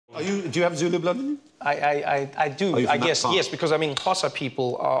Do you have Zulu blood in you? I do. I guess, yes, because I mean, Xhosa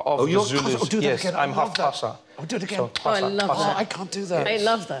people are of the Zulus. Oh, do that yes, again. I'm half Xhosa. Oh, do it again. So, Xhosa, I love that. Oh, I can't do that. I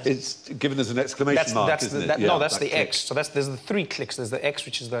love that. It's given as an exclamation mark, isn't it? No, that's the click. X. So there's the 3 clicks. There's the X,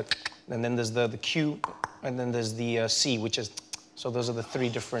 which is the... And then there's the Q, and then there's the C, which is... So those are the 3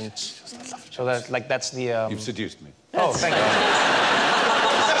 different... So that's the... You've seduced me. Oh, thank you.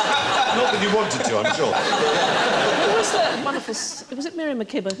 Not that you wanted to, I'm sure. Who was that wonderful... Was it Miriam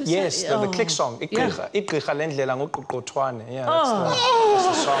Makeba who Yes, sang? the click song. Yeah. Yeah, that's the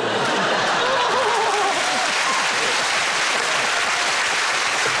song.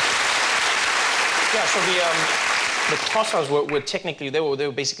 Yeah, so the Xhosas were technically they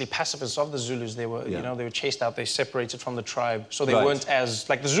were basically pacifists of the Zulus. They were you know, they were chased out. They separated from the tribe, so they weren't as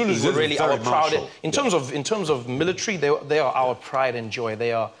like the Zulus were really our pride. In terms of military, they are our pride and joy.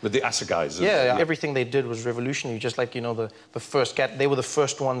 They are with the assegais. Yeah, everything they did was revolutionary. Just like, you know, the first they were the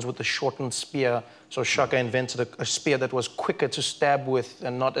first ones with the shortened spear. So Shaka invented a spear that was quicker to stab with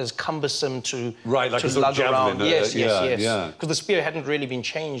and not as cumbersome to like to a sort of lug around. javelin. Yes. Yeah. Because the spear hadn't really been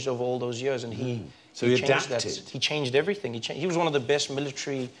changed over all those years, and he changed adapted. that. He changed everything. He was one of the best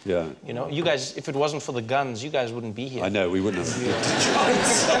military. Yeah. You know, you guys, if it wasn't for the guns, you guys wouldn't be here. I know, we wouldn't have.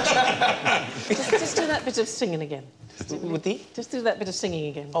 Just do that bit of singing again. With the? Just do that bit of singing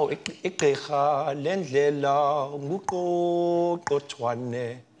again. Oh,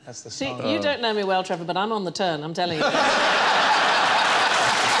 that's the See, song. you don't know me well, Trevor, but I'm on the turn, I'm telling you.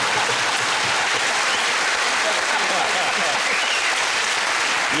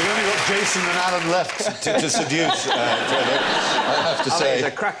 You've only got Jason and Alan left to seduce, Trevor, I have to say. He's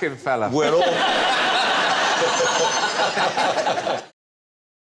a cracking fella. We're all...